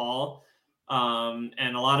in the fall. And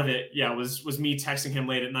a lot of it, yeah, was me texting him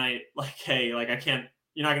late at night, like, hey, like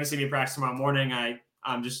you're not going to see me practice tomorrow morning.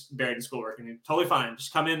 I'm just buried in schoolwork, and totally fine.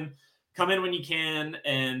 Just come in when you can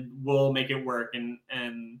and we'll make it work. And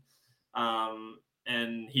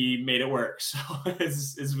he made it work. So it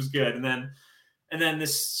was good. And then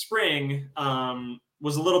this spring,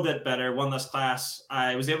 was a little bit better, 1 less class.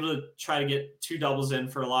 I was able to try to get 2 doubles in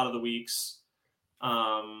for a lot of the weeks.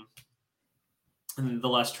 And the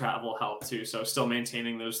less travel helped too. So still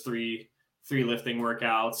maintaining those three lifting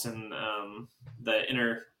workouts and the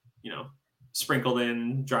inner, sprinkled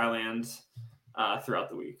in dry land throughout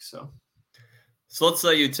the week. So let's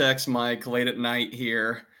say you text Mike late at night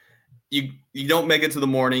here. You don't make it to the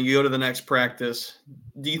morning. You go to the next practice.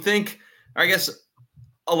 Do you think, I guess,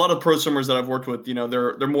 a lot of pro swimmers that I've worked with,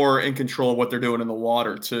 they're more in control of what they're doing in the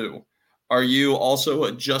water too. Are you also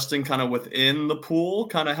adjusting kind of within the pool,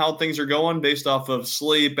 kind of how things are going based off of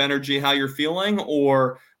sleep, energy, how you're feeling?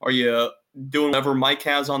 Or are you doing whatever Mike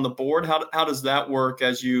has on the board? How does that work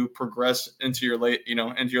as you progress into your late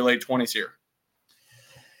 20s here?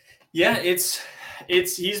 Yeah,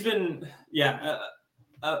 he's been,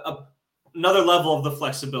 another level of the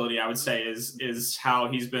flexibility, I would say, is how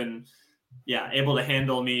he's been, able to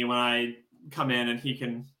handle me when I come in,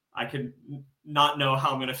 and I could not know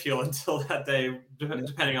how I'm going to feel until that day,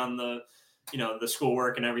 depending on the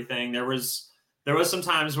schoolwork and everything. There was some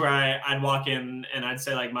times where I'd walk in and I'd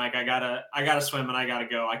say, like, Mike, I gotta swim and I gotta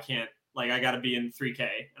go. I can't, like, I gotta be in 3K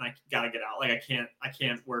and I gotta get out. Like, I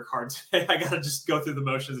can't work hard today. I gotta just go through the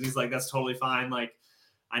motions. And he's like, that's totally fine. Like,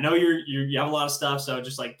 I know you have a lot of stuff, so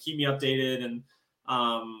just like keep me updated. And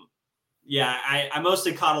I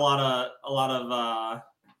mostly caught a lot of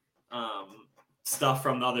stuff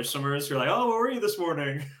from the other swimmers who are like, oh, where were you this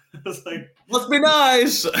morning? I was like, must be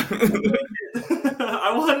nice.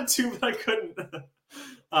 I wanted to, but I couldn't.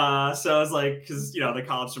 So I was like, because the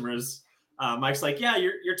college swimmers, Mike's like, yeah,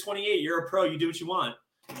 you're 28, you're a pro, you do what you want.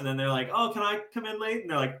 And then they're like, oh, can I come in late? And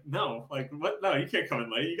they're like, no, like, what? No, you can't come in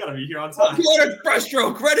late. You got to be here on time.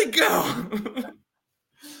 Breaststroke, ready, go.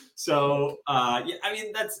 So, I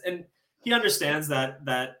mean, and he understands that,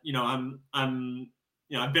 I'm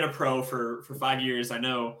I've been a pro for 5 years. I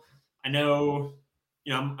know,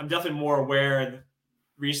 I'm definitely more aware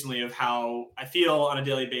recently of how I feel on a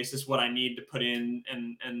daily basis, what I need to put in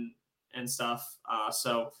and stuff.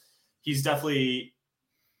 So he's definitely,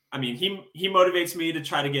 I mean, he motivates me to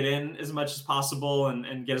try to get in as much as possible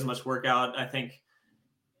and get as much workout. I think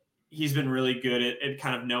he's been really good at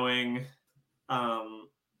kind of knowing,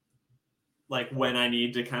 like when I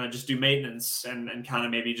need to kind of just do maintenance and kind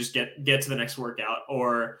of maybe just get to the next workout,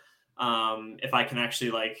 or if I can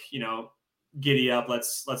actually like, giddy up,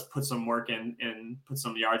 let's put some work in and put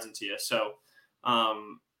some yards into you. So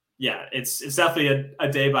yeah, it's definitely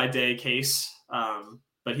a day by day case.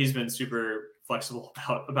 But he's been super flexible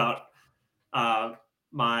about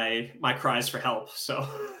my cries for help. So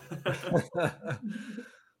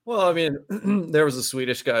well, I mean, there was a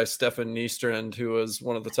Swedish guy, Stefan Nystrand, who was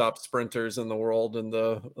one of the top sprinters in the world in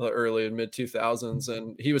the early and mid 2000s.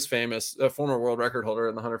 And he was famous, a former world record holder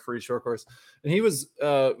in the 100 free short course. And he was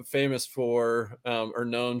famous for or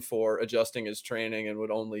known for adjusting his training and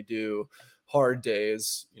would only do hard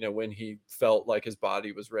days, when he felt like his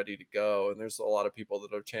body was ready to go. And there's a lot of people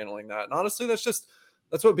that are channeling that. And honestly, that's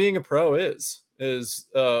what being a pro is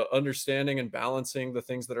understanding and balancing the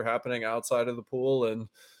things that are happening outside of the pool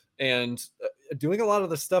and doing a lot of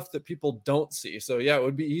the stuff that people don't see. So yeah, it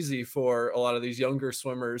would be easy for a lot of these younger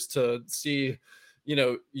swimmers to see,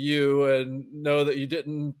 you and know that you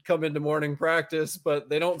didn't come into morning practice, but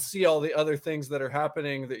they don't see all the other things that are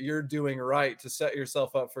happening that you're doing right to set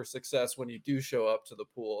yourself up for success when you do show up to the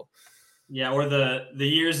pool. Yeah. Or the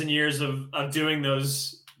years and years of doing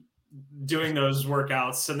those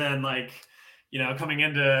workouts, and then like, coming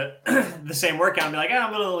into the same workout and be like,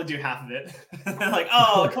 I'm going to only do half of it. And they're like,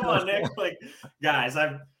 oh, come on, Nick. Like, guys,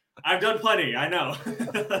 I've done plenty. I know.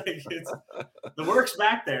 Like, the work's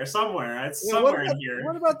back there somewhere. It's somewhere in here.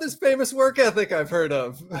 What about this famous work ethic I've heard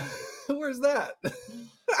of? Where's that?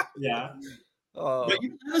 Yeah. But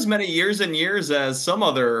you had as many years and years as some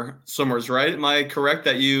other swimmers, right? Am I correct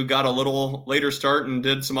that you got a little later start and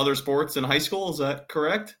did some other sports in high school? Is that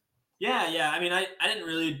correct? Yeah. I mean, I didn't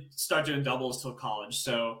really start doing doubles till college.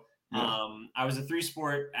 So I was a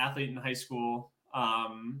 3-sport athlete in high school,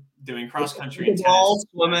 doing cross country and tennis.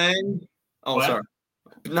 Swimming. Oh, what? Sorry.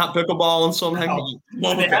 Not pickleball and swimming.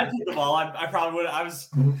 No. They had pickleball. I probably would. I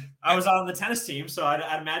was on the tennis team, so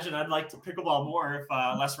I'd imagine I'd like to pickleball more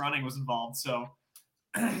if less running was involved. So,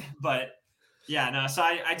 but yeah, no. So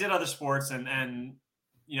I did other sports, and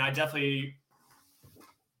I definitely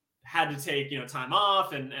had to take time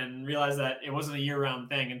off and realize that it wasn't a year-round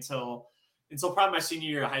thing until probably my senior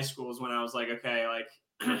year of high school is when I was like, okay, like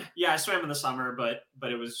yeah, I swam in the summer, but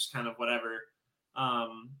it was just kind of whatever.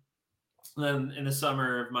 Then in the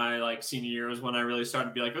summer of my like senior year was when I really started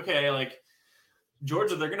to be like, okay, like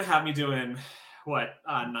Georgia, they're gonna have me doing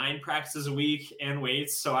 9 practices a week and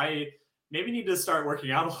weights, so I maybe need to start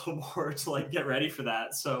working out a little more to like get ready for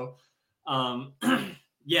that. So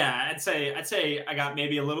yeah, I'd say I got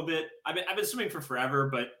maybe a little bit. I've been swimming for forever,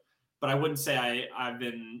 but I wouldn't say I've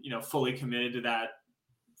been fully committed to that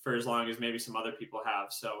for as long as maybe some other people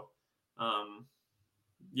have. So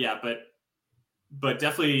yeah, but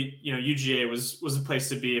definitely UGA was a place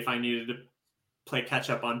to be if I needed to play catch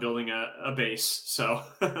up on building a base. So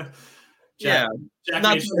Jack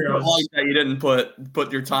not that you didn't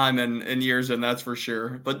put your time and years in, that's for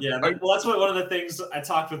sure. But yeah, well, that's one of the things I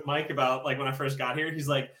talked with Mike about, like when I first got here. He's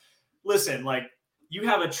like, listen, like you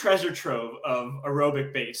have a treasure trove of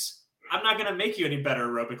aerobic base. I'm not gonna make you any better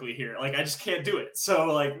aerobically here. Like I just can't do it. So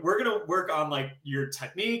like we're gonna work on like your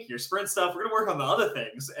technique, your sprint stuff. We're gonna work on the other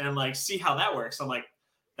things and like see how that works. I'm like,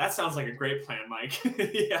 that sounds like a great plan, Mike.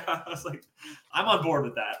 Yeah, I was like, I'm on board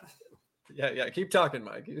with that. Yeah. Keep talking,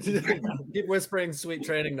 Mike. Keep whispering sweet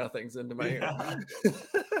training nothings into my ear.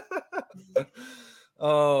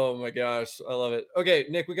 Oh my gosh, I love it. Okay,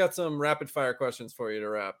 Nick, we got some rapid fire questions for you to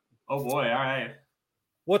wrap. Oh boy, all right.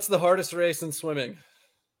 What's the hardest race in swimming?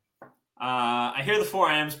 I hear the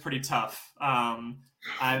 4am is pretty tough.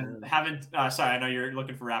 I haven't. Sorry, I know you're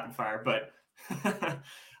looking for rapid fire, but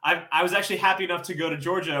I was actually happy enough to go to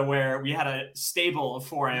Georgia where we had a stable of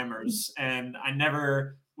 4amers, and I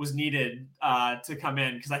never was needed to come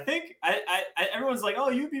in because I think everyone's like, oh,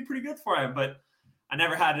 you'd be pretty good for him, but I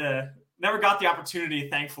never got the opportunity,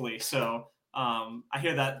 thankfully. So I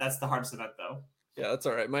hear that's the hardest event though. Yeah, that's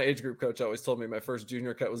all right. My age group coach always told me my first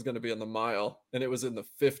junior cut was going to be in the mile, and it was in the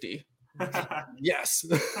 50. Yes.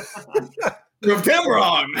 Proved him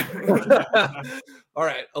wrong. All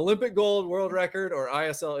right. Olympic gold, world record, or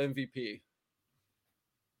ISL MVP?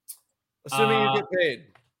 Assuming you get paid.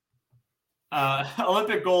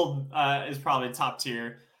 Olympic gold is probably top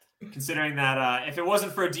tier, considering that if it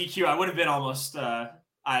wasn't for a DQ, I would have been almost ISL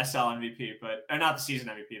MVP, but or not the season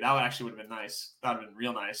MVP. That actually would have been nice. That would have been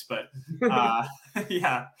real nice. But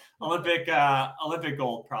yeah, Olympic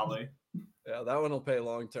gold probably. Yeah, that one will pay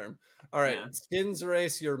long term. All right. Yeah. Skins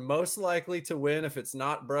race you're most likely to win if it's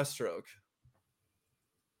not breaststroke.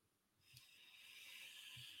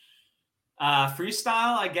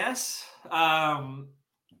 Freestyle, I guess.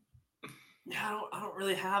 Yeah, I don't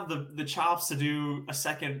really have the chops to do a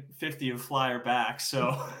second 50 of flyer back.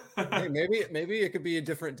 So Hey, maybe it could be a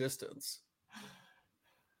different distance.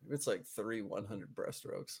 Maybe it's like 100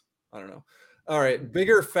 breaststrokes. I don't know. All right,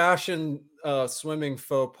 bigger fashion swimming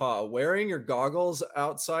faux pas: wearing your goggles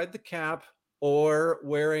outside the cap or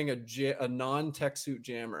wearing a non-tech suit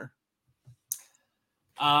jammer.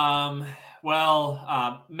 Mel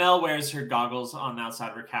wears her goggles on the outside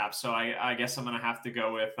of her cap, so I guess I'm gonna have to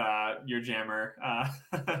go with your jammer,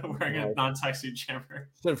 wearing a non-tech suit jammer.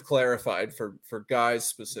 Should have clarified for guys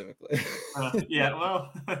specifically. Yeah,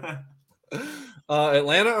 well,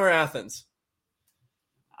 Atlanta or Athens?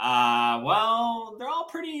 Well, they're all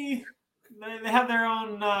pretty. They have their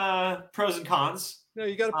own pros and cons. No,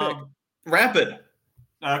 you got to pick. Rapid.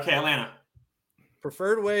 Okay, Atlanta.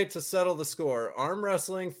 Preferred way to settle the score: arm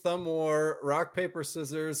wrestling, thumb war, rock, paper,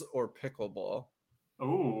 scissors, or pickleball?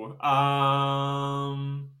 Ooh.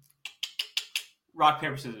 Rock,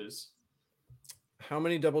 paper, scissors. How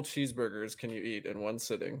many double cheeseburgers can you eat in one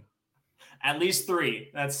sitting? At least 3.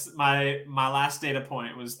 That's my last data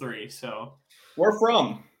point was 3. So where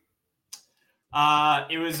from?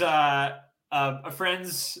 It was a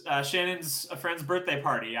friend's Shannon's a friend's birthday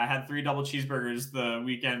party. I had 3 double cheeseburgers the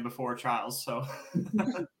weekend before trials. So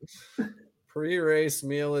pre-race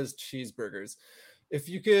meal is cheeseburgers. If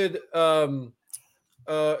you could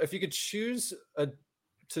choose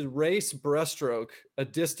to race breaststroke a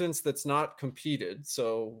distance that's not competed,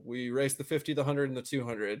 so we race the 50, the 100, and the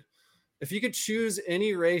 200. If you could choose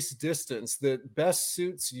any race distance that best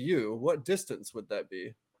suits you, what distance would that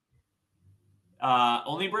be?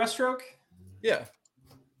 Only breaststroke? Yeah.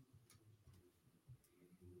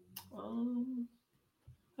 I don't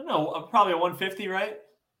know. Probably a 150, right?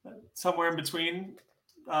 Somewhere in between.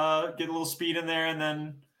 Get a little speed in there, and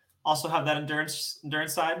then also have that endurance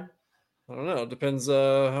side. I don't know. It depends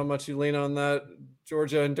how much you lean on that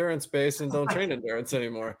Georgia endurance base and don't train endurance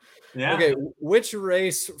anymore. Yeah. Okay. Which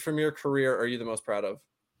race from your career are you the most proud of?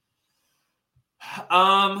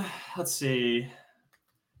 Let's see.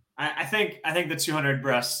 I think the 200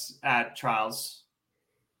 breasts at trials,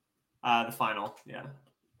 the final. Yeah.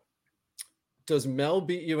 Does Mel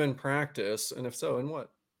beat you in practice? And if so, in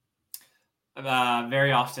what?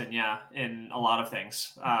 Very often. Yeah. In a lot of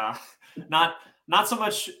things. Not so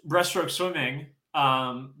much breaststroke swimming,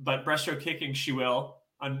 but breaststroke kicking, she will.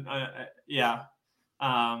 Yeah.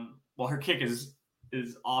 Well, her kick is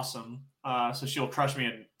awesome. So she'll crush me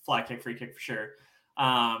in fly kick, free kick for sure.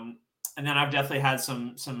 And then I've definitely had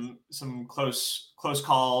some close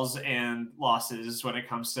calls and losses when it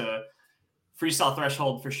comes to freestyle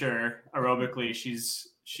threshold for sure. Aerobically,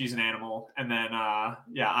 she's an animal. And then I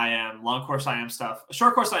am long course. I am stuff.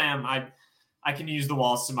 Short course. I can use the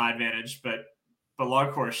walls to my advantage, but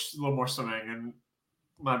long course, a little more swimming, and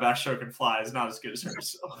my backstroke and fly is not as good as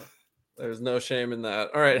hers. So. There's no shame in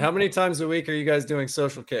that. All right. How many times a week are you guys doing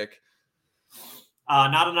social kick?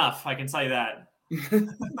 Not enough. I can tell you that.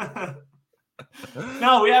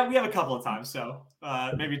 No, we have a couple of times. So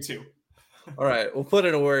maybe 2. All right. We'll put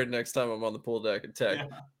in a word next time I'm on the pool deck and tech.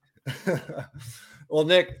 Yeah. Well,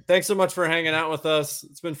 Nick, thanks so much for hanging out with us.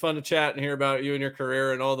 It's been fun to chat and hear about you and your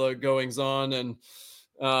career and all the goings on. And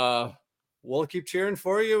we'll keep cheering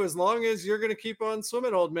for you as long as you're going to keep on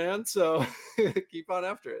swimming, old man. So keep on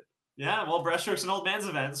after it. Yeah, well, breaststroke's an old man's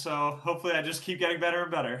event, so hopefully I just keep getting better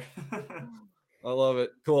and better. I love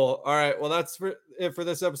it. Cool. All right. Well, that's it for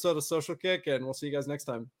this episode of Social Kick, and we'll see you guys next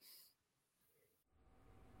time.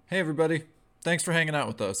 Hey, everybody. Thanks for hanging out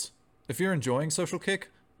with us. If you're enjoying Social Kick,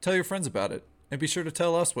 tell your friends about it, and be sure to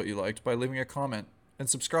tell us what you liked by leaving a comment, and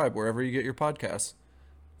subscribe wherever you get your podcasts.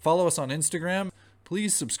 Follow us on Instagram.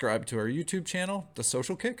 Please subscribe to our YouTube channel, The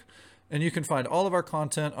Social Kick, and you can find all of our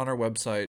content on our website,